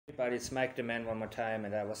Everybody, it's Mike the Man one more time,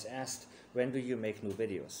 and I was asked, when do you make new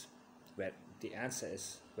videos? Well, the answer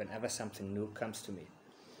is whenever something new comes to me,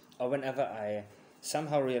 or whenever I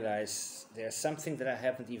somehow realize there's something that I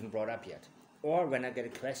haven't even brought up yet, or when I get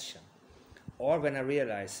a question, or when I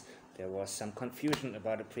realize there was some confusion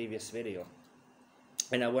about a previous video,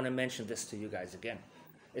 and I want to mention this to you guys again.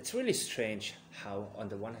 It's really strange how, on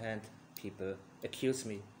the one hand, people accuse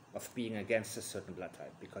me of being against a certain blood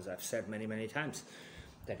type, because I've said many times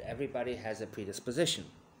that everybody has a predisposition,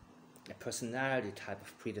 a personality type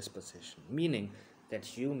of predisposition, meaning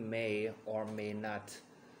that you may or may not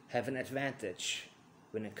have an advantage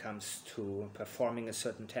when it comes to performing a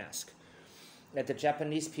certain task. And the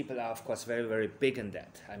Japanese people are, of course, very big in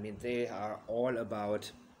that. I mean, they are all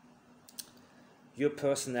about your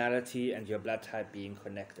personality and your blood type being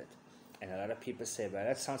connected. And a lot of people say, well,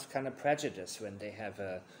 that sounds kind of prejudiced when they have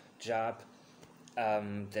a job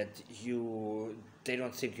that they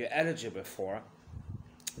don't think you're eligible for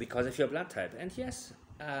because of your blood type. And yes,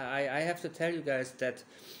 I have to tell you guys that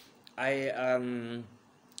I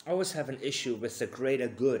always have an issue with the greater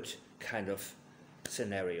good kind of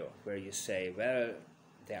scenario where you say, well,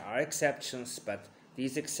 there are exceptions, but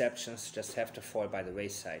these exceptions just have to fall by the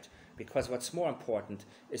wayside, because what's more important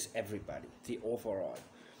is everybody, the overall.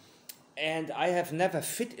 And I have never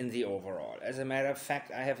fit in the overall. As a matter of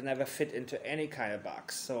fact, I have never fit into any kind of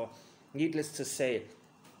box. So, needless to say,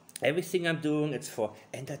 everything I'm doing, it's for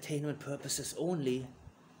entertainment purposes only.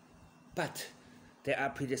 But there are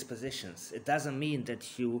predispositions. It doesn't mean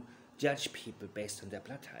that you judge people based on their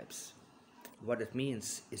blood types. What it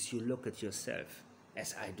means is you look at yourself,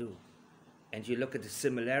 as I do, and you look at the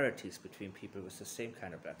similarities between people with the same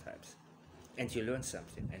kind of blood types. And you learn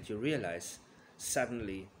something, and you realize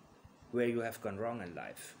suddenly where you have gone wrong in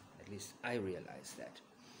life. At least I realize that.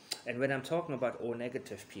 And when I'm talking about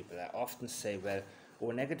O-negative people, I often say, well,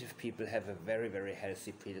 O-negative people have a very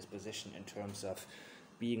healthy predisposition in terms of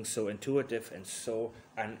being so intuitive and so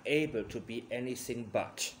unable to be anything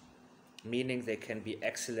but, meaning they can be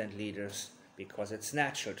excellent leaders because it's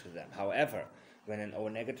natural to them. However, when an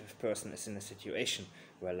O-negative person is in a situation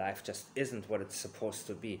where life just isn't what it's supposed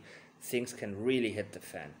to be, things can really hit the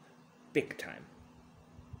fan, big time.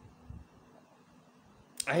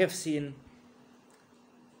 I have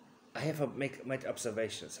made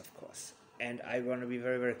observations, of course, and I want to be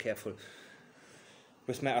very careful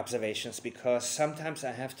with my observations, because sometimes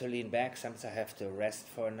I have to lean back, sometimes I have to rest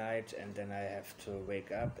for a night, and then I have to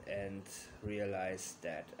wake up and realize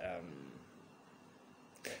that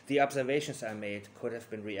the observations I made could have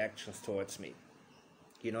been reactions towards me.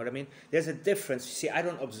 You know what I mean? There's a difference. You see, I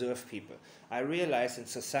don't observe people. I realize in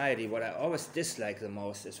society what I always dislike the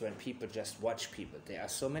most is when people just watch people. There are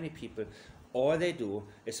so many people, all they do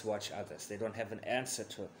is watch others. They don't have an answer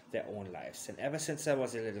to their own lives. And ever since I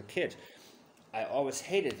was a little kid, I always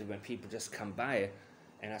hated it when people just come by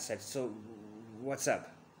and I said, so what's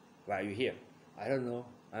up? Why are you here? I don't know.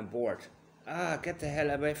 I'm bored. Ah, get the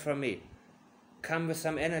hell away from me. Come with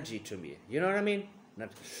some energy to me. You know what I mean?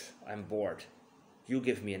 Not, I'm bored. You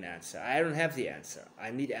give me an answer. I don't have the answer.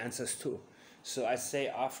 I need answers too. So I say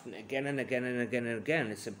often, again and again,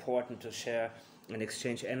 it's important to share and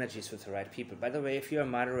exchange energies with the right people. By the way, if you're a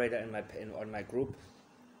moderator on my group,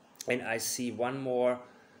 and I see one more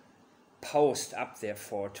post up there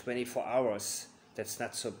for 24 hours that's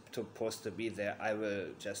not supposed to be there, I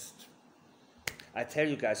tell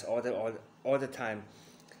you guys all the time,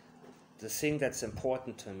 the thing that's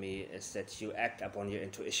important to me is that you act upon your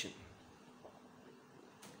intuition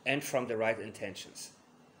and from the right intentions.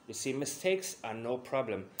 You see, mistakes are no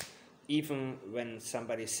problem. Even when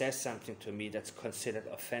somebody says something to me that's considered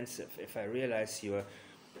offensive, if I realize your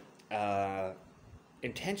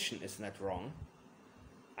intention is not wrong,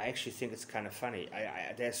 I actually think it's kind of funny.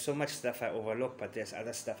 There's so much stuff I overlook, but there's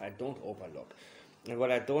other stuff I don't overlook. And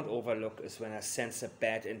what I don't overlook is when I sense a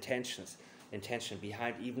bad intention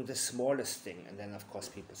behind even the smallest thing. And then, of course,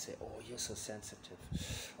 people say, oh, you're so sensitive.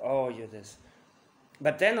 Oh, you're this.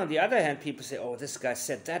 But then, on the other hand, people say, oh, this guy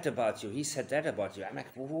said that about you. He said that about you. I'm like,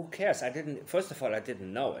 well, who cares? First of all, I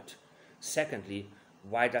didn't know it. Secondly,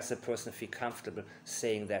 why does a person feel comfortable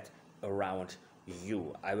saying that around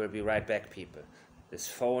you? I will be right back, people. This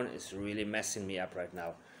phone is really messing me up right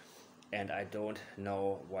now. And I don't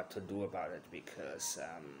know what to do about it, because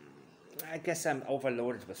I guess I'm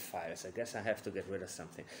overloaded with files. I guess I have to get rid of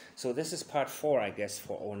something. So this is part 4, I guess,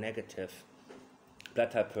 for O-negative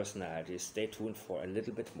blood type personalities. Stay tuned for a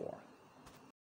little bit more.